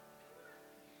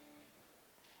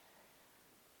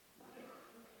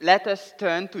Let us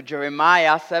turn to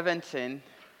Jeremiah 17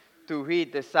 to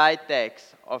read the side text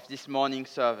of this morning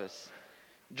service.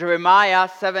 Jeremiah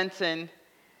 17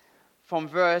 from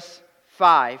verse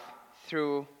 5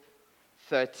 through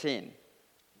 13.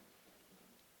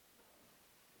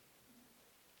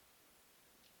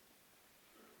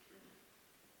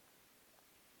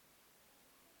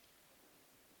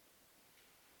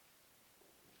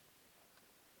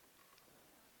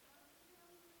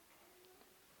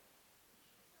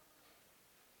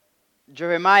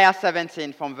 Jeremiah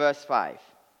 17 from verse 5.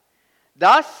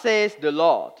 Thus says the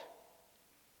Lord,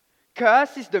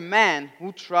 cursed is the man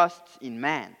who trusts in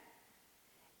man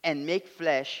and make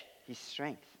flesh his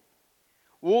strength,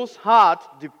 whose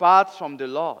heart departs from the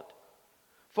Lord.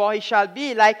 For he shall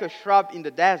be like a shrub in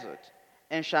the desert,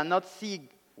 and shall not see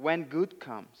when good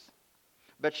comes,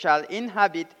 but shall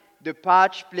inhabit the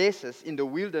parched places in the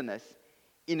wilderness,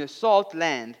 in a salt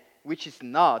land which is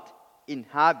not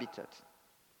inhabited.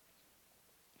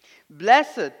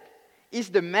 Blessed is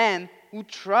the man who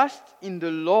trusts in the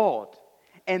Lord,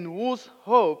 and whose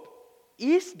hope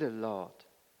is the Lord.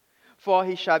 For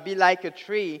he shall be like a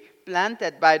tree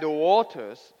planted by the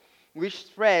waters, which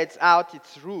spreads out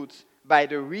its roots by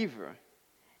the river,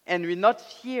 and will not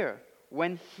fear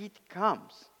when heat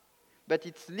comes, but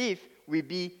its leaf will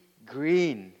be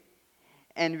green,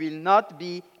 and will not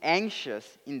be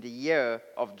anxious in the year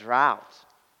of drought,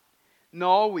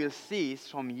 nor will cease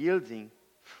from yielding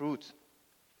fruit.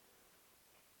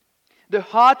 The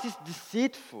heart is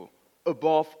deceitful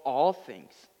above all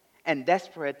things, and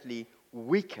desperately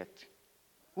wicked.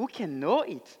 Who can know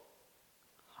it?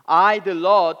 I, the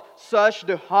Lord, search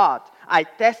the heart. I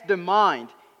test the mind,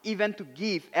 even to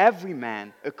give every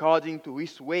man according to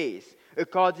his ways,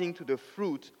 according to the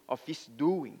fruit of his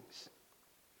doings.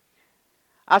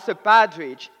 As a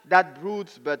partridge that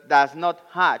broods but does not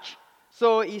hatch,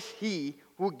 so is he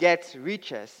who gets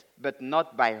riches, but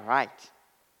not by right.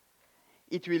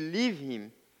 It will leave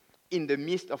him in the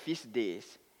midst of his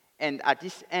days, and at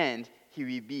his end he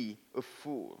will be a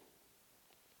fool.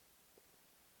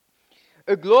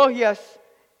 A glorious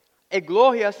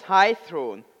high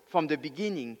throne from the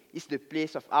beginning is the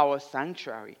place of our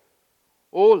sanctuary.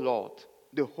 O Lord,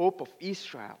 the hope of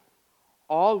Israel,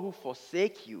 all who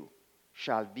forsake you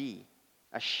shall be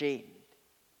ashamed.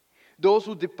 Those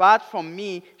who depart from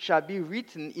me shall be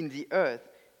written in the earth,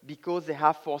 because they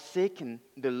have forsaken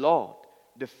the Lord,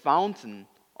 the fountain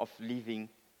of living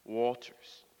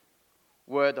waters.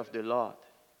 Word of the Lord.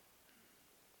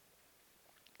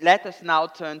 Let us now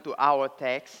turn to our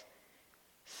text,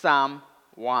 Psalm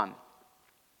 1.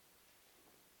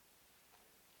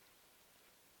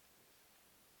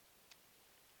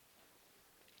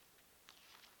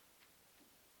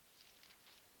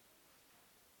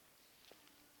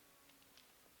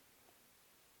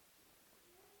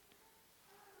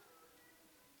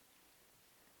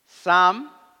 Psalm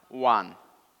 1.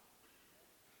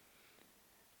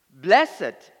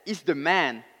 Blessed is the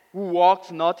man who walks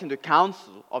not in the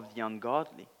counsel of the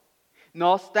ungodly,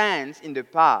 nor stands in the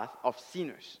path of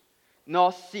sinners,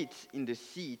 nor sits in the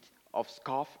seat of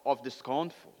the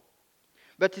scornful.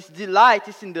 But his delight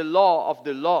is in the law of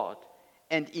the Lord,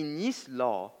 and in his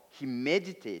law he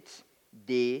meditates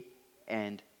day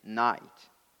and night.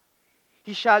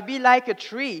 He shall be like a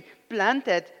tree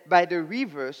planted by the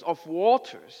rivers of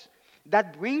waters,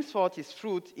 that brings forth his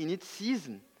fruit in its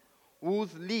season,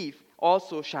 whose leaf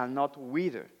also shall not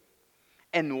wither,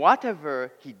 and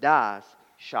whatever he does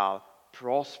shall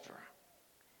prosper.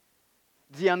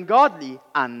 The ungodly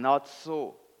are not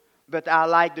so, but are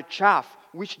like the chaff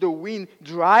which the wind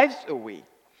drives away.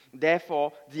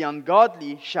 Therefore the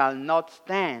ungodly shall not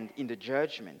stand in the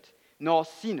judgment, nor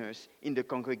sinners in the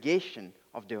congregation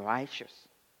of the righteous.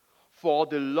 For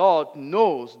the Lord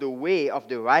knows the way of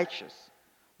the righteous,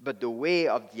 but the way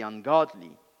of the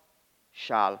ungodly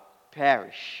shall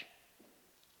perish.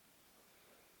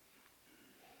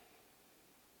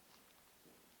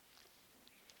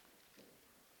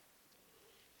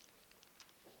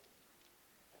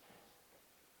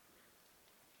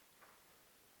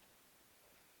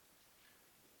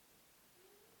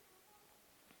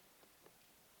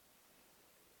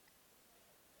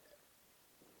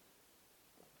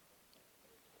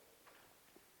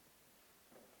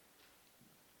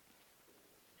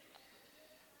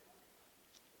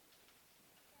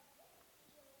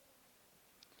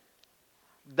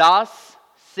 Thus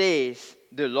says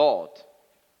the Lord,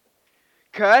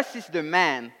 cursed is the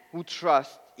man who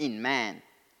trusts in man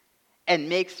and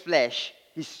makes flesh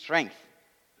his strength,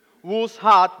 whose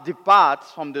heart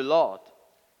departs from the Lord.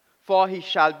 For he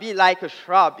shall be like a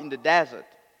shrub in the desert,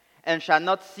 and shall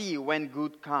not see when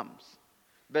good comes,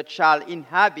 but shall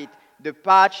inhabit the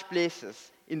parched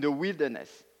places in the wilderness,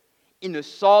 in a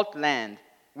salt land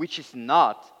which is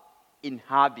not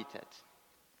inhabited.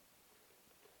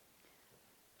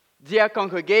 Dear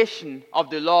congregation of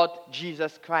the Lord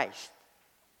Jesus Christ,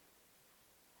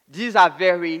 these are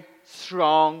very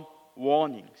strong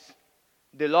warnings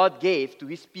the Lord gave to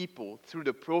his people through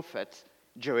the prophet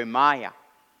Jeremiah.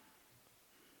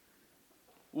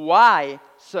 Why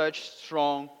such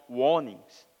strong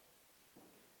warnings?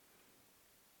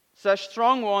 Such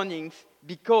strong warnings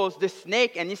because the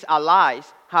snake and his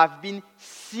allies have been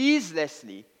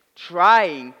ceaselessly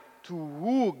trying to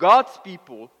woo God's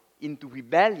people into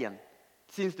rebellion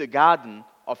since the Garden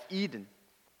of Eden.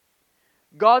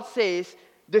 God says,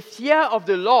 the fear of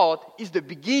the Lord is the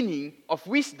beginning of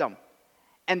wisdom.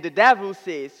 And the devil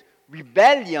says,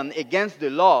 rebellion against the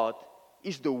Lord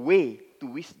is the way to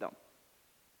wisdom.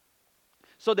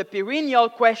 So the perennial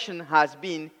question has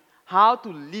been how to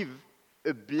live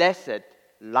a blessed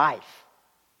life.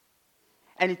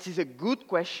 And it is a good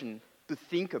question to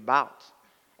think about,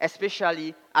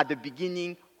 especially at the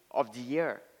beginning of the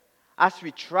year, as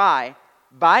we try,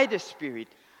 by the Spirit,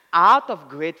 out of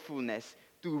gratefulness,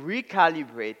 to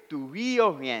recalibrate, to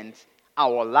reorient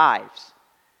our lives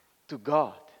to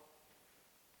God.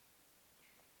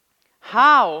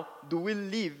 How do we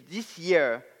live this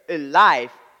year a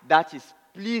life that is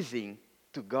pleasing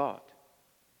to God?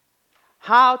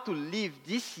 How to live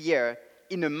this year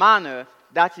in a manner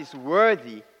that is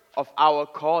worthy of our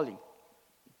calling?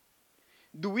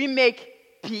 Do we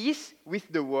make peace with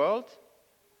the world?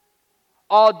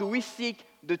 Or do we seek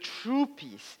the true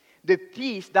peace, the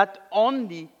peace that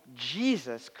only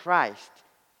Jesus Christ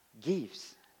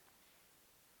gives?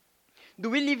 Do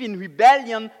we live in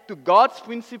rebellion to God's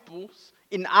principles,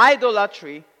 in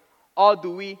idolatry, or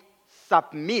do we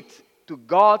submit to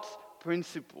God's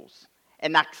principles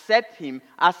and accept Him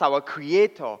as our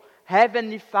Creator,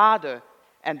 Heavenly Father,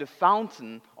 and the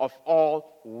fountain of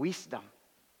all wisdom?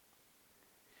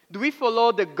 Do we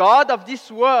follow the God of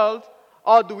this world,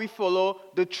 or do we follow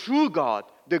the true God,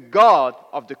 the God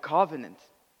of the covenant?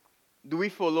 Do we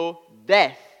follow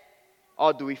death,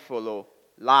 or do we follow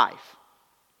life?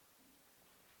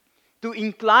 To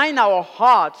incline our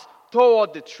hearts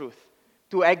toward the truth,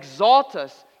 to exhort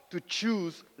us to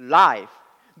choose life,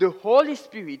 the Holy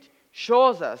Spirit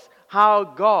shows us how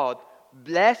God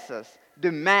blesses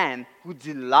the man who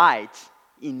delights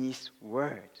in His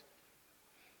Word.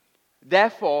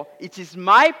 Therefore, it is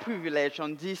my privilege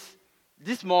on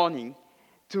this morning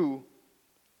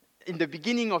in the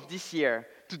beginning of this year,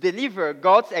 to deliver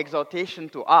God's exhortation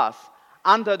to us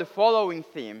under the following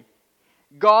theme: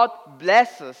 God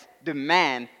blesses the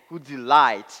man who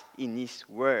delights in His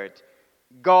Word.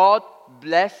 God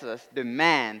blesses the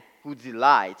man who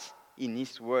delights in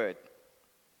His Word.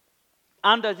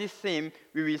 Under this theme,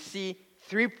 we will see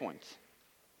 3 points.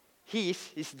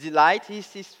 His delight,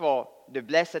 his is for the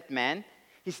blessed man,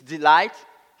 his delight,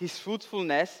 his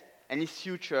fruitfulness, and his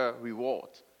future reward.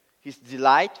 His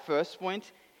delight, first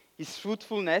point, his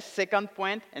fruitfulness, second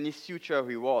point, and his future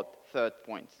reward, third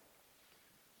point.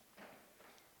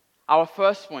 Our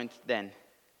first point, then,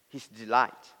 his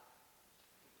delight.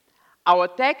 Our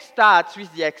text starts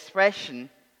with the expression,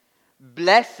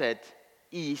 blessed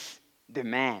is the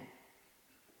man.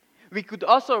 We could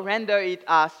also render it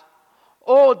as,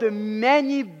 oh, the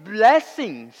many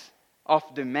blessings of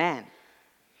the man.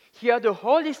 Here the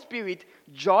Holy Spirit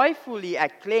joyfully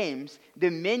acclaims the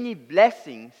many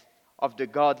blessings of the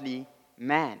godly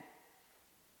man.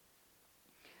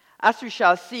 As we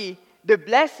shall see, the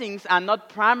blessings are not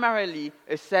primarily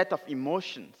a set of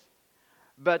emotions,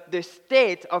 but the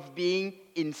state of being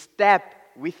in step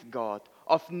with God,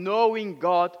 of knowing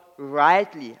God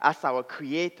rightly as our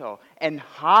Creator and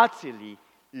heartily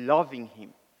loving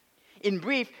Him. In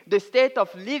brief, the state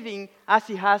of living as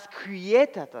He has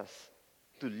created us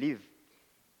to live.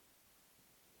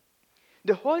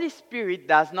 The Holy Spirit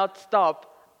does not stop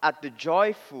at the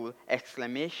joyful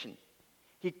exclamation.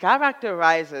 He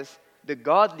characterizes the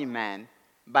godly man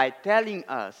by telling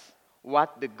us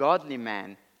what the godly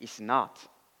man is not.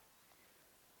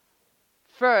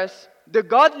 First, the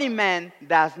godly man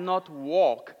does not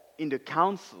walk in the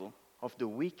counsel of the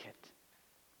wicked.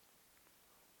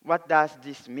 What does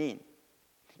this mean?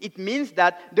 It means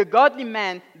that the godly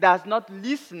man does not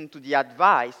listen to the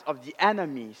advice of the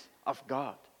enemies of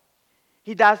God.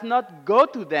 He does not go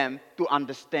to them to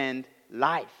understand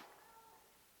life.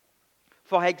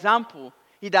 For example,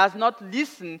 he does not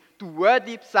listen to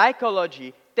worldly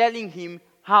psychology telling him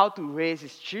how to raise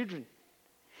his children.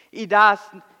 He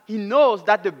knows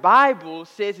that the Bible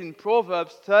says in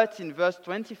Proverbs 13, verse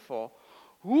 24,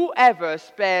 Whoever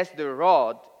spares the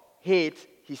rod hates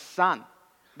his son,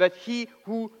 but he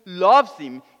who loves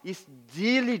him is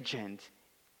diligent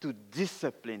to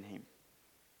discipline him.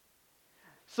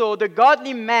 So the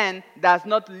godly man does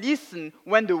not listen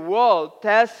when the world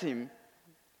tells him,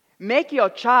 make your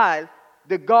child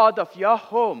the god of your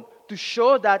home to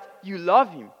show that you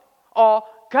love him, or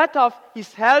cut off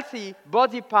his healthy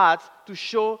body parts to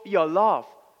show your love.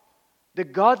 The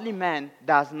godly man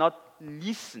does not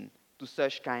listen to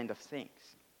such kind of things.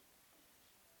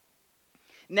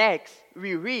 Next,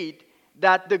 we read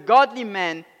that the godly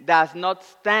man does not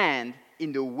stand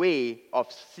in the way of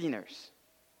sinners.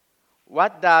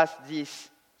 What does this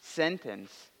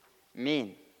sentence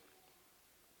mean?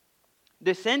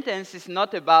 The sentence is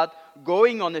not about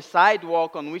going on a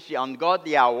sidewalk on which the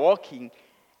ungodly are walking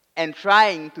and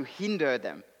trying to hinder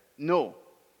them. No.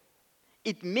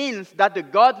 It means that the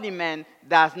godly man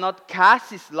does not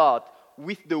cast his lot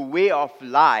with the way of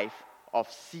life of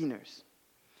sinners.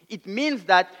 It means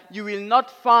that you will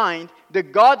not find the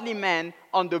godly man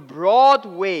on the broad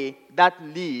way that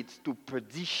leads to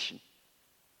perdition.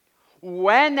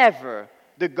 Whenever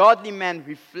the godly man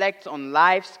reflects on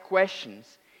life's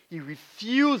questions, he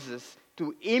refuses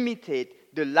to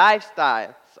imitate the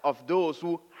lifestyles of those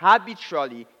who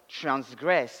habitually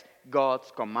transgress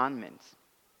God's commandments.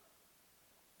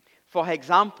 For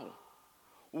example,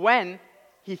 when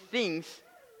he thinks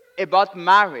about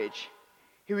marriage,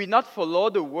 he will not follow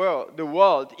the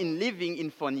world in living in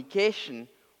fornication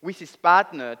with his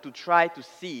partner to try to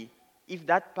see if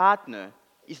that partner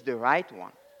is the right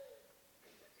one.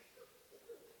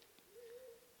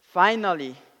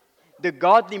 Finally, the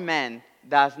godly man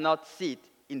does not sit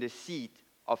in the seat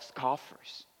of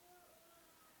scoffers.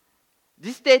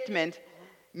 This statement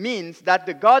means that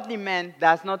the godly man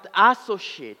does not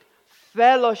associate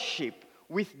fellowship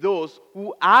with those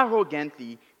who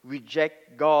arrogantly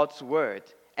reject God's word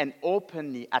and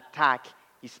openly attack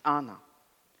his honor.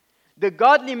 The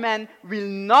godly man will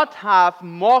not have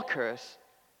mockers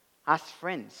as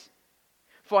friends.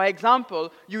 For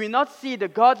example, you will not see the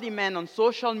godly man on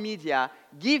social media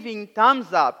giving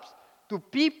thumbs up to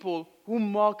people who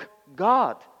mock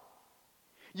God.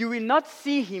 You will not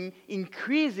see him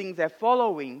increasing their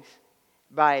followings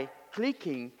by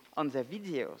clicking on their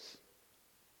videos.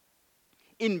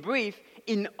 In brief,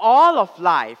 in all of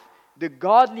life, the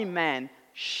godly man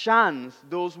shuns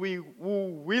those who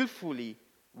willfully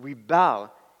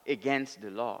rebel against the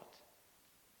Lord.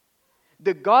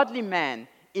 The godly man,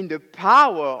 in the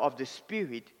power of the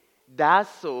Spirit, does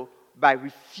so by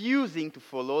refusing to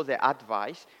follow their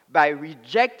advice, by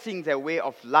rejecting their way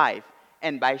of life,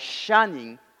 and by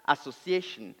shunning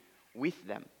association with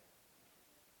them.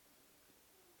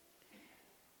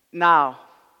 Now,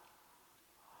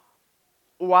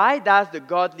 why does the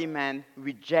godly man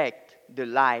reject the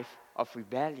life of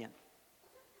rebellion?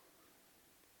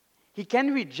 He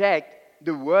can reject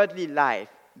the worldly life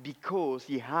because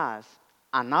he has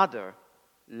another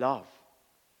love.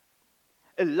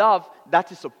 A love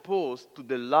that is opposed to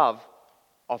the love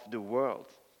of the world.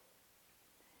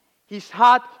 His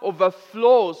heart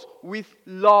overflows with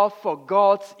love for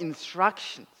God's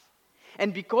instructions.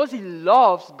 And because he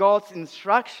loves God's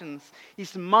instructions,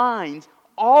 his mind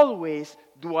always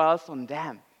dwells on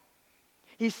them.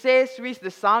 He says with the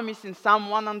psalmist in Psalm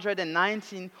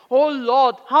 119, "Oh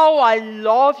Lord, how I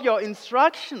love your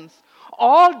instructions.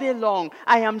 All day long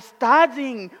I am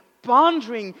studying,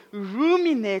 pondering,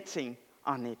 ruminating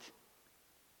on it."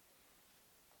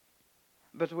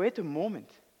 But wait a moment.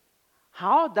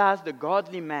 How does the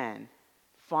godly man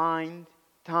find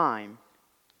time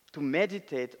to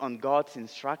meditate on God's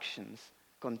instructions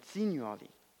continually?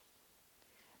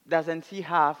 Doesn't he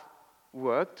have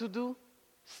work to do?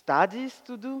 Studies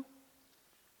to do?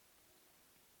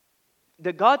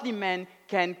 The godly man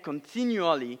can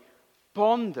continually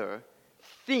ponder,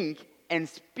 think, and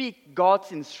speak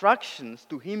God's instructions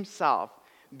to himself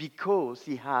because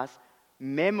he has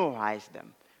memorized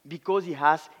them, because he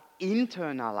has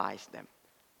internalized them.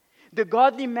 The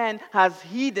godly man has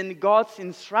hidden God's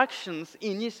instructions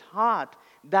in his heart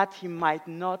that he might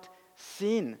not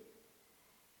sin.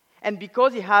 And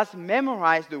because he has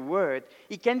memorized the word,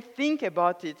 he can think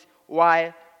about it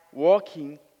while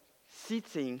walking,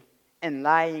 sitting, and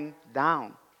lying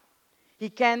down.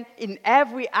 He can, in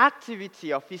every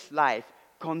activity of his life,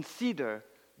 consider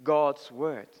God's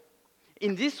word.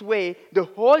 In this way, the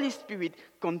Holy Spirit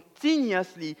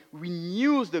continuously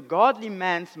renews the godly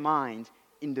man's mind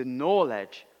in the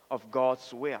knowledge of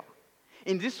God's will.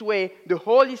 In this way, the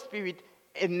Holy Spirit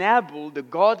enables the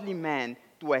godly man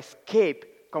to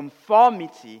escape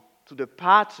conformity to the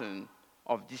pattern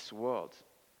of this world.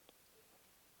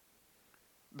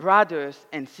 brothers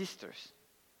and sisters,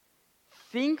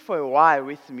 think for a while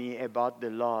with me about the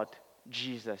Lord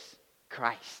Jesus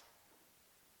Christ.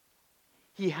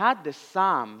 He had the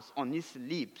Psalms on his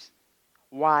lips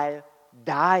while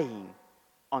dying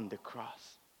on the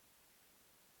cross.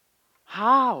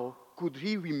 How could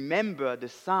he remember the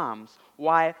Psalms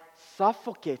while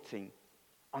suffocating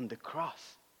on the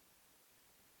cross?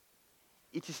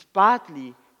 It is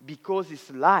partly because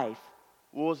his life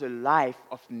was a life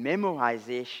of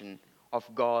memorization of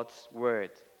God's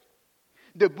Word.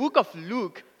 The book of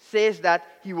Luke says that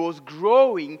he was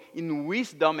growing in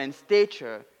wisdom and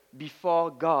stature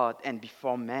before God and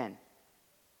before man.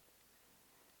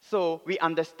 So we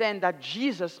understand that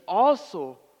Jesus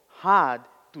also had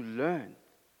to learn.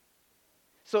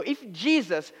 So if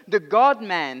Jesus, the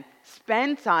God-man,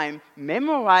 spent time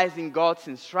memorizing God's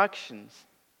instructions,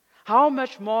 how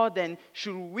much more then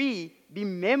should we be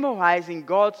memorizing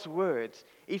God's words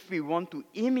if we want to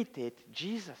imitate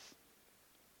Jesus?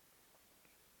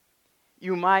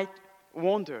 You might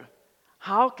wonder,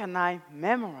 how can I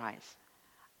memorize?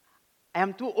 I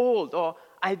am too old, or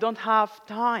I don't have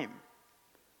time.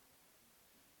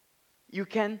 You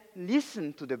can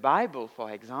listen to the Bible,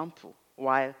 for example,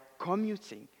 while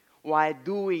commuting, while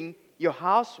doing your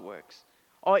houseworks,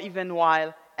 or even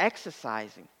while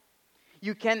exercising.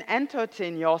 You can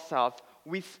entertain yourself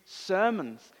with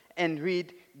sermons and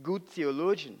read good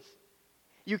theologians.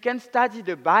 You can study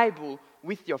the Bible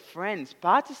with your friends,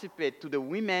 participate to the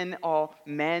women or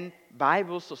men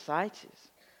Bible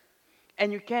societies.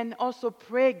 And you can also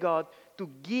pray God to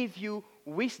give you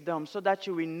wisdom so that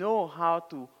you will know how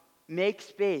to make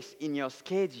space in your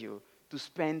schedule to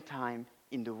spend time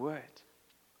in the Word.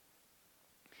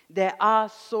 There are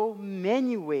so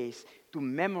many ways to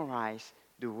memorize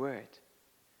the Word.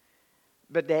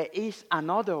 But there is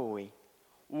another way,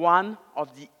 one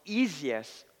of the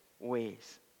easiest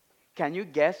ways. Can you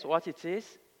guess what it is?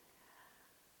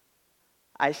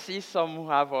 I see some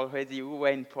who were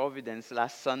in Providence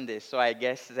last Sunday, so I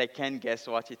guess they can guess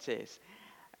what it is.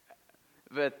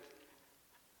 But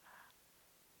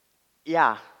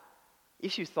yeah,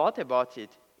 if you thought about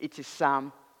it, it is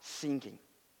psalm singing.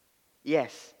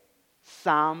 Yes,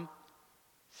 psalm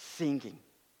singing.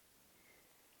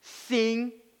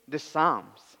 Sing the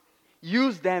psalms.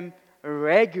 Use them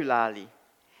regularly.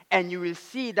 And you will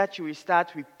see that you will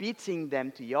start repeating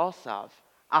them to yourself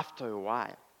after a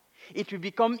while. It will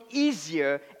become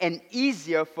easier and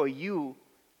easier for you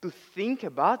to think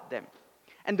about them.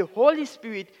 And the Holy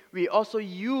Spirit will also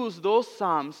use those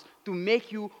psalms to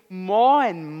make you more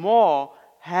and more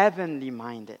heavenly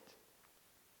minded.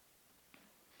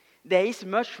 There is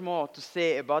much more to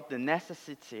say about the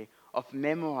necessity of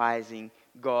memorizing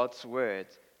God's Word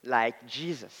like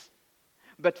Jesus.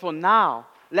 But for now,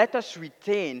 let us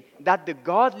retain that the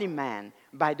godly man,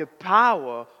 by the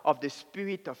power of the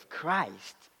Spirit of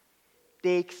Christ,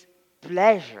 takes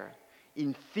pleasure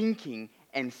in thinking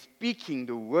and speaking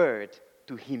the Word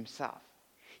to himself.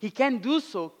 He can do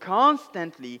so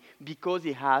constantly because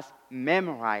he has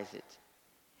memorized it.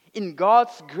 In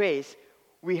God's grace,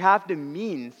 we have the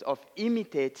means of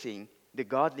imitating the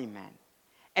godly man.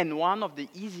 And one of the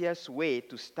easiest ways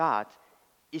to start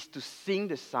is to sing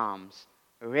the Psalms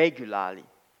regularly.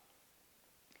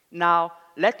 Now,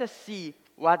 let us see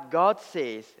what God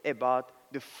says about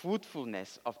the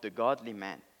fruitfulness of the godly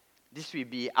man. This will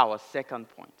be our second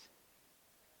point.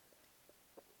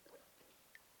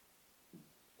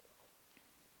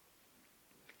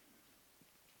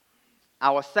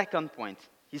 Our second point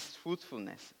is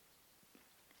fruitfulness.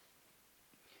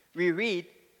 We read,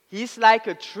 he is like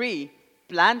a tree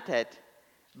planted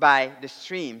by the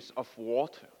streams of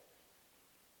water.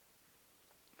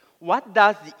 What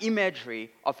does the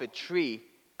imagery of a tree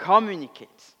communicate?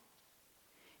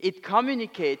 It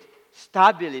communicates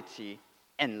stability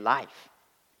and life.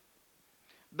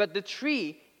 But the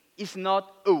tree is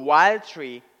not a wild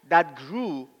tree that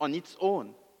grew on its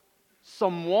own.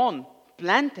 Someone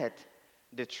planted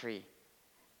the tree.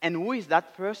 And who is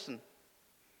that person?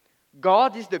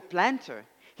 God is the planter.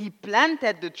 He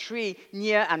planted the tree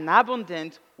near an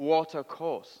abundant water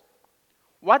course.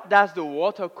 What does the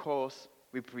water course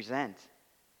represent?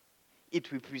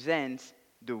 It represents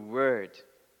the Word.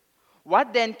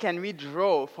 What then can we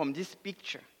draw from this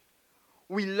picture?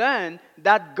 We learn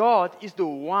that God is the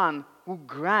one who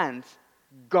grants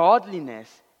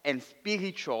godliness and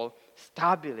spiritual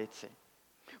stability.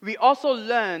 We also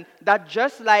learn that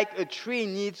just like a tree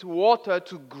needs water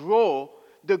to grow,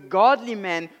 the godly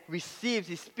man receives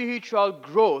his spiritual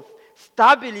growth,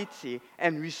 stability,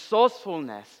 and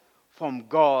resourcefulness from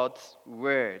God's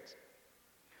Word.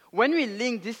 When we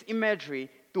link this imagery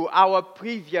to our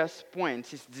previous point,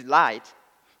 his delight,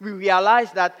 we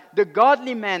realize that the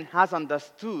godly man has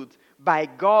understood by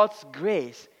God's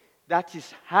grace that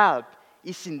his help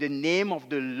is in the name of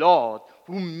the Lord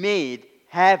who made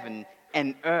heaven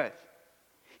and earth.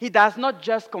 He does not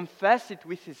just confess it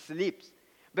with his lips,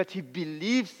 but he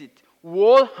believes it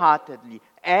wholeheartedly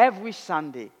every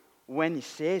Sunday when he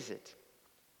says it.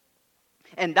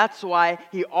 And that's why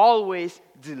he always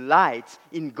delights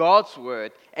in God's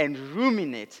word and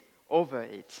ruminates over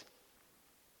it.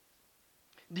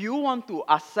 Do you want to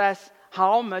assess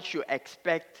how much you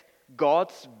expect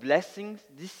God's blessings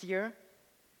this year?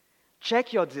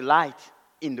 Check your delight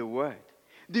in the word.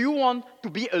 Do you want to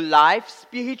be alive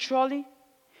spiritually?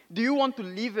 Do you want to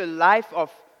live a life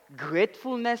of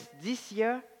gratefulness this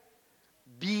year?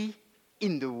 Be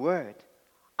in the word.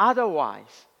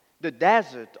 Otherwise, the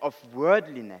desert of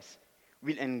worldliness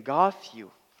will engulf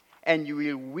you, and you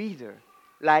will wither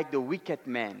like the wicked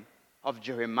man of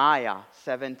Jeremiah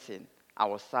 17,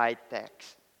 our side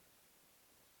text.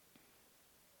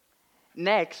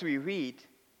 Next, we read,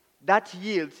 that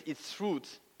yields its fruit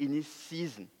in its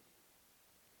season.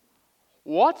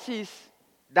 What is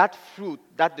that fruit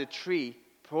that the tree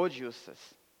produces?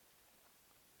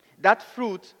 That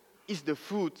fruit is the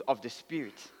fruit of the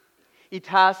Spirit. It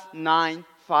has 9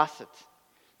 facets: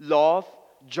 love,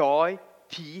 joy,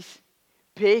 peace,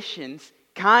 patience,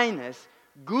 kindness,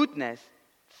 goodness,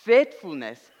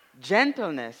 faithfulness,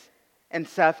 gentleness, and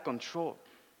self-control.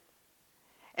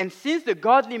 And since the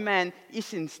godly man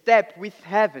is in step with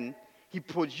heaven, he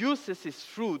produces his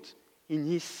fruit in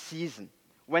his season,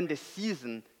 when the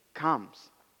season comes.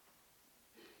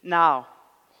 Now,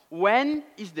 when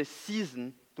is the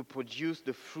season to produce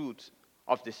the fruit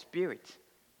of the Spirit?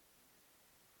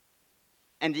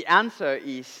 And the answer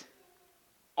is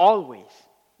always.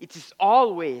 It is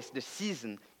always the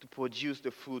season to produce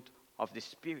the fruit of the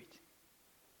Spirit.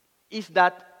 Is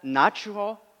that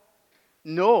natural?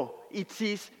 No, it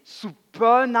is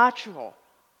supernatural.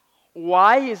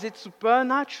 Why is it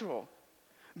supernatural?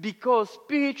 Because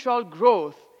spiritual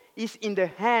growth is in the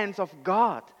hands of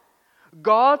God.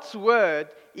 God's word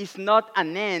is not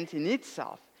an end in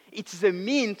itself. It is a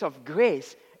means of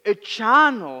grace, a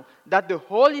channel that the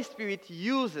Holy Spirit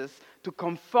uses to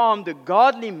conform the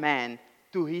godly man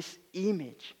to his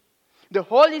image. The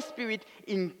Holy Spirit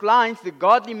inclines the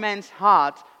godly man's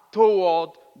heart toward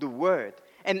the word.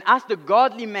 And as the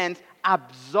godly man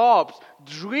absorbs,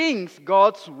 drinks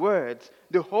God's words,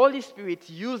 the Holy Spirit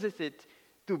uses it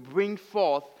to bring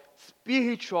forth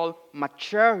spiritual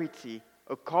maturity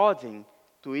according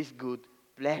to his good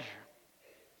pleasure.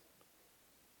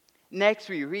 Next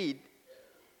we read,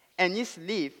 and his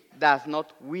leaf does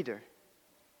not wither.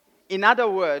 In other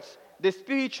words, the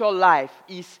spiritual life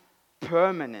is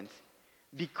permanent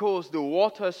because the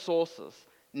water sources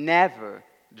never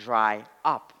dry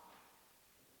up.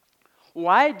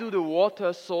 Why do the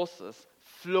water sources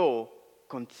flow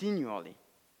continually?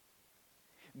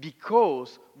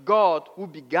 Because God, who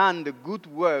began the good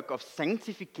work of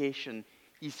sanctification,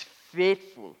 is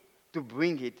faithful to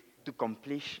bring it to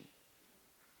completion.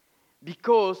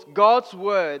 Because God's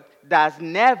word does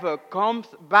never come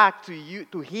back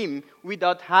to him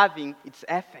without having its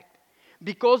effect.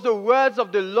 Because the words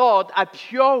of the Lord are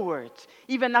pure words,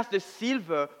 even as the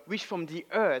silver which from the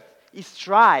earth is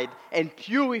tried and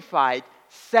purified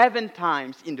 7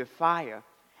 times in the fire.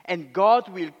 And God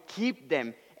will keep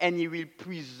them, and he will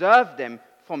preserve them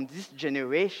from this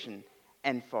generation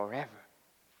and forever.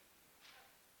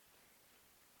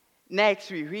 Next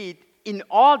we read, in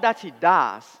all that he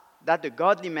does, that the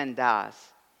godly man does,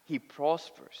 he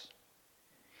prospers.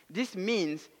 This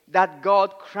means that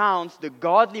God crowns the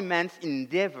godly man's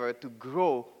endeavor to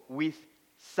grow with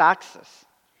success.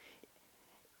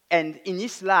 And in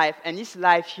his life,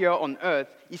 here on earth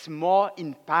is more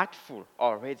impactful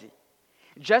already.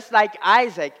 Just like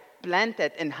Isaac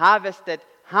planted and harvested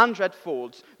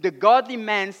 100-folds, the godly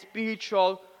man's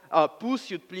spiritual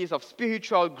pursuit, of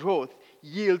spiritual growth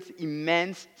yields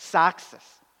immense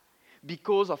success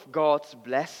because of God's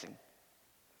blessing.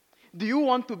 Do you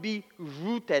want to be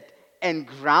rooted and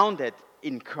grounded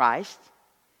in Christ?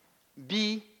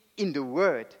 Be in the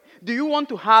Word. Do you want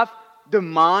to have the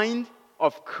mind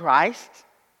of Christ?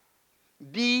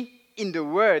 Be in the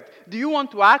Word. Do you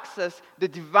want to access the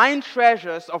divine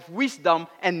treasures of wisdom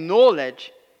and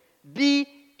knowledge? Be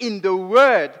in the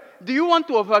Word. Do you want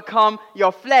to overcome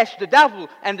your flesh, the devil,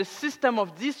 and the system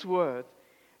of this world?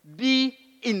 Be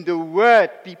in the Word,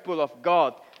 people of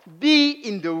God. Be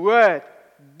in the Word.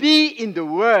 Be in the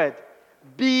Word.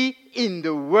 Be in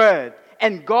the Word.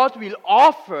 And God will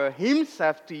offer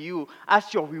himself to you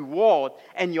as your reward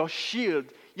and your shield,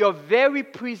 your very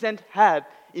present help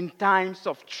in times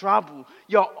of trouble,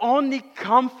 your only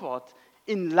comfort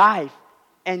in life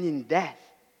and in death.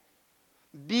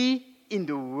 Be in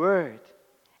the Word,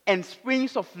 and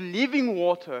springs of living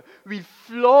water will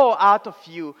flow out of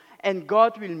you, and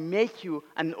God will make you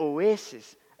an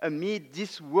oasis amid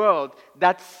this world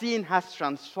that sin has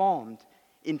transformed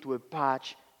into a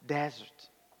parched desert.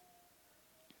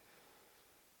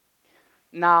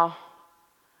 Now,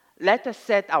 let us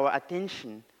set our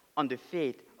attention on the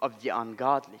fate of the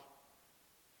ungodly.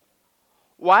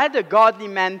 While the godly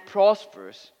man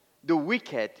prospers, the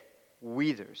wicked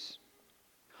withers.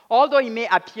 Although he may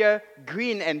appear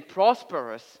green and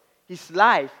prosperous, his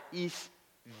life is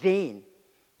vain,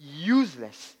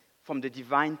 useless from the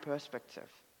divine perspective.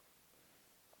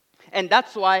 And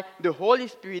that's why the Holy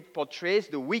Spirit portrays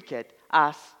the wicked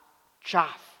as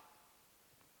chaff.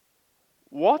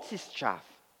 What is chaff?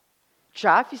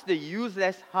 Chaff is the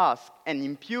useless husk and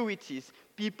impurities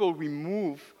people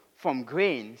remove from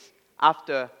grains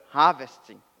after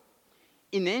harvesting.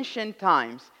 In ancient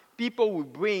times, people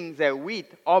would bring their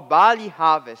wheat or barley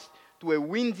harvest to a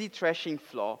windy threshing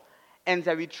floor, and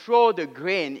they would throw the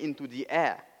grain into the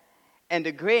air. And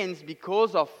the grains,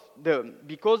 because of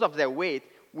their weight,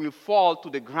 will fall to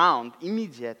the ground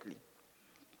immediately.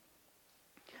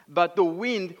 But the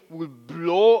wind will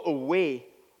blow away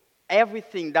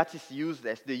everything that is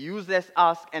useless, the useless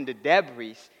husk and the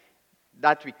debris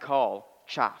that we call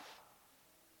chaff.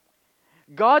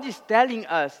 God is telling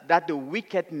us that the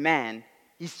wicked man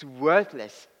is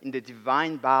worthless in the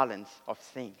divine balance of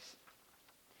things.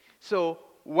 So,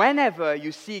 whenever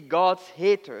you see God's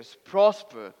haters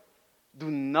prosper, do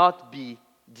not be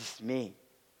dismayed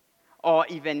or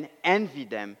even envy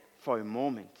them for a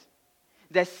moment.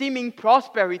 Their seeming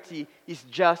prosperity is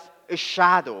just a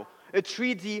shadow, a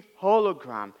 3D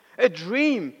hologram, a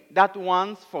dream that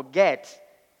one forgets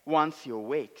once he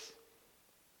awakes.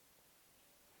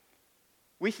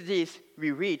 With this,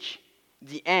 we reach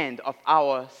the end of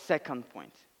our second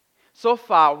point. So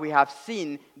far, we have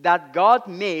seen that God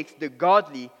makes the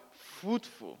godly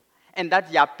fruitful, and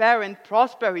that the apparent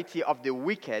prosperity of the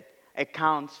wicked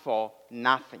accounts for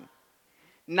nothing.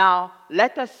 Now,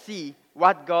 let us see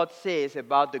what God says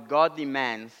about the godly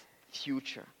man's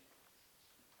future.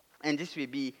 And this will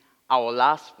be our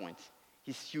last point,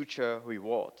 his future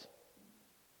reward.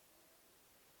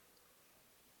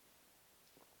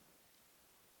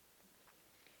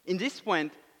 In this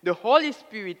point, the Holy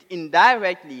Spirit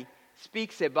indirectly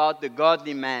speaks about the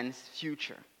godly man's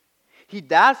future. He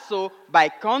does so by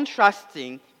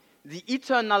contrasting the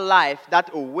eternal life that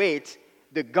awaits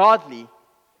the godly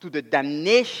to the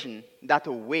damnation that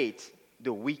awaits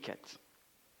the wicked.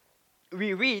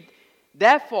 We read,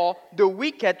 "Therefore the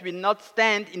wicked will not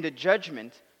stand in the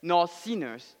judgment, nor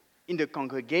sinners in the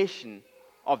congregation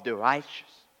of the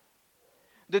righteous."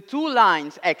 The two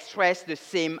lines express the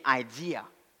same idea,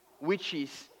 which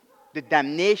is the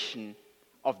damnation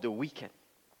of the wicked.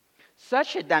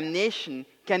 Such a damnation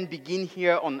can begin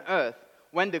here on earth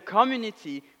when the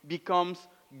community becomes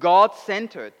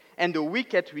God-centered and the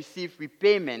wicked receive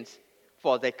repayments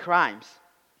for their crimes.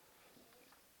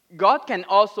 God can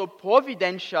also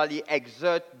providentially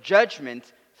exert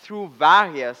judgment through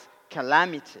various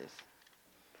calamities.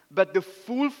 But the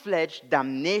full-fledged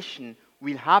damnation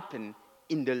will happen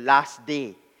in the last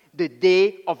day, the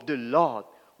day of the Lord,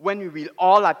 when we will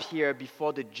all appear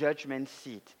before the judgment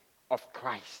seat of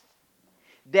Christ.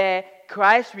 There,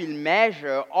 Christ will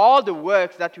measure all the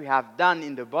works that we have done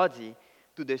in the body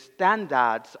to the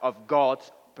standards of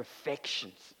God's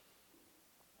perfections.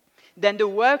 Then the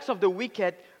works of the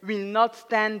wicked will not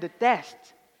stand the test,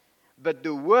 but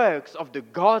the works of the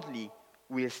godly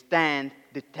will stand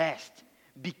the test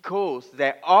because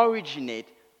they originate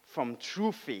from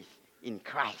true faith in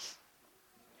Christ.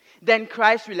 Then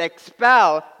Christ will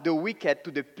expel the wicked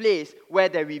to the place where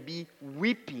there will be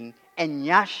weeping and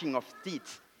gnashing of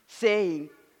teeth, saying,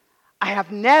 "I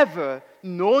have never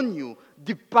known you.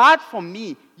 Depart from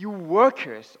me, you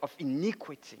workers of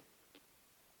iniquity."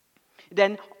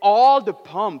 Then all the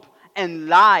pomp and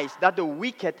lies that the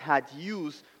wicked had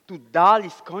used to dull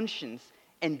his conscience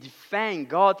and defend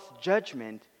God's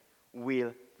judgment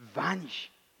will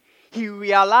vanish. He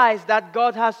realized that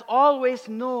God has always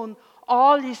known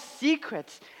all his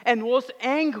secrets and was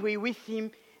angry with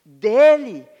him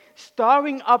daily,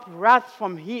 storing up wrath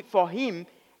for him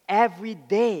every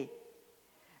day.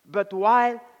 But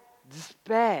while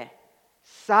despair,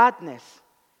 sadness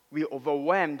will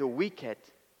overwhelm the wicked,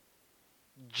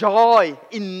 joy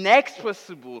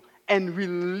inexpressible and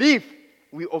relief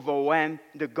will overwhelm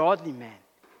the godly man.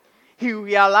 He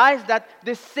realized that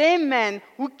the same man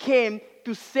who came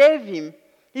to save him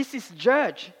He's his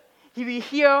judge. He will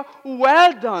hear,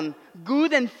 "Well done,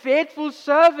 good and faithful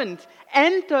servant.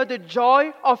 Enter the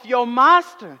joy of your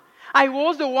master. I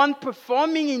was the one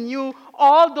performing in you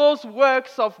all those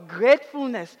works of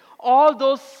gratefulness, all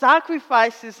those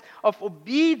sacrifices of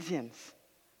obedience."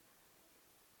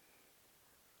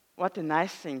 What a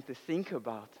nice thing to think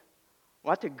about.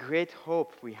 What a great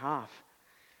hope we have.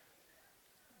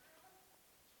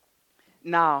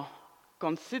 Now,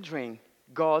 considering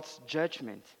God's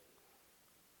judgment,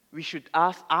 we should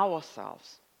ask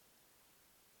ourselves,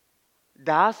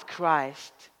 does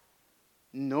Christ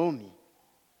know me?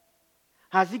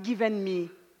 Has he given me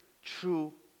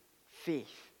true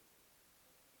faith?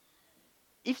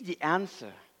 If the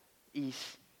answer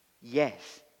is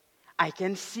yes, I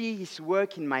can see his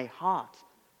work in my heart,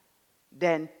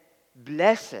 then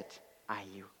blessed are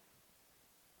you.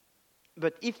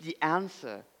 But if the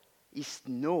answer is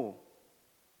no,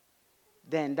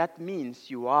 then that means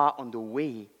you are on the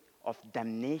way of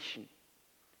damnation.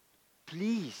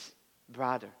 Please,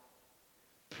 brother,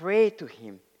 pray to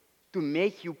him to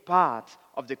make you part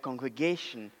of the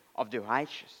congregation of the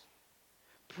righteous.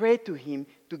 Pray to him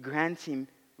to grant him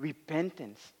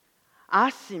repentance.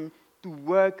 Ask him to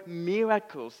work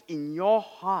miracles in your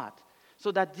heart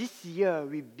so that this year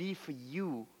will be for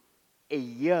you a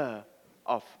year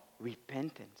of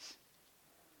repentance.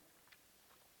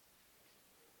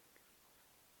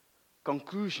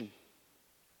 Conclusion.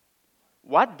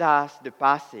 What does the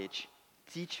passage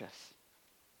teach us?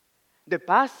 The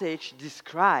passage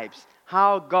describes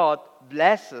how God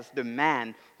blesses the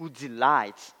man who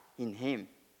delights in him.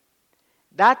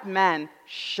 That man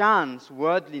shuns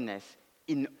worldliness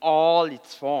in all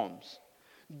its forms.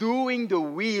 Doing the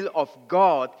will of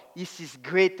God is his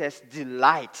greatest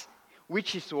delight,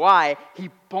 which is why he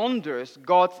ponders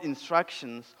God's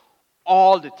instructions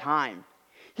all the time.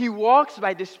 He walks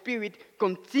by the Spirit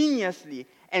continuously,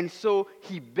 and so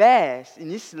he bears in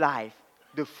his life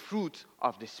the fruit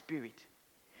of the Spirit.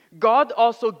 God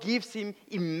also gives him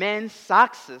immense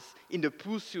success in the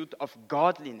pursuit of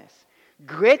godliness,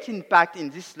 great impact in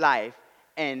this life,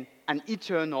 and an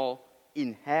eternal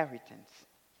inheritance.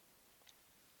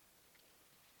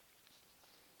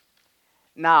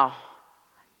 Now,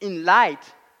 in light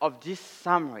of this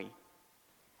summary,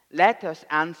 let us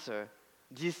answer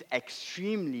this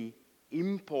extremely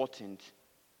important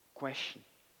question.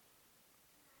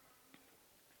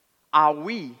 Are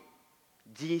we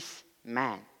this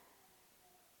man?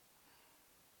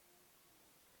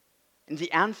 And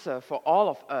the answer for all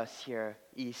of us here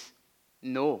is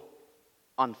no,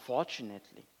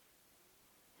 unfortunately.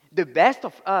 The best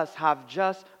of us have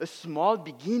just a small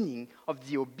beginning of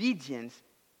the obedience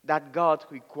that God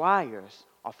requires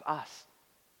of us.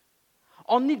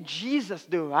 Only Jesus,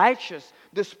 the righteous,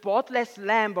 the spotless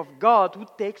Lamb of God who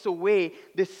takes away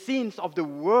the sins of the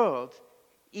world,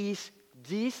 is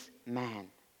this man.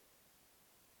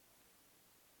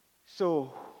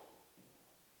 So,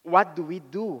 what do we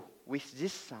do with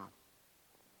this psalm?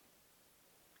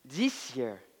 This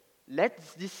year, let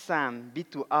this psalm be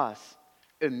to us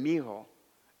a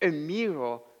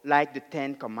mirror like the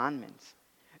 10 Commandments,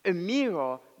 a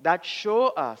mirror that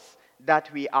shows us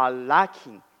that we are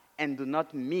lacking and do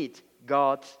not meet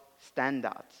God's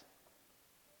standards.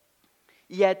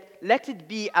 Yet, let it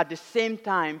be at the same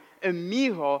time a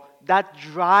mirror that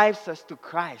drives us to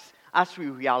Christ as we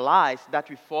realize that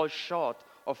we fall short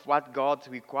of what God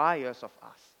requires of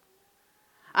us.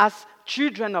 As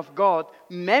children of God,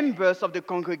 members of the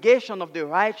congregation of the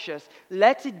righteous,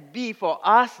 let it be for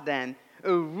us then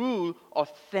a rule of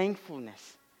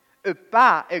thankfulness, a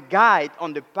guide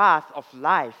on the path of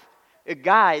life, a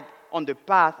guide on the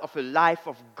path of a life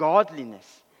of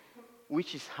godliness,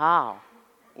 which is how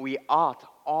we ought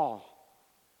all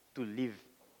to live.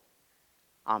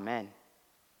 Amen.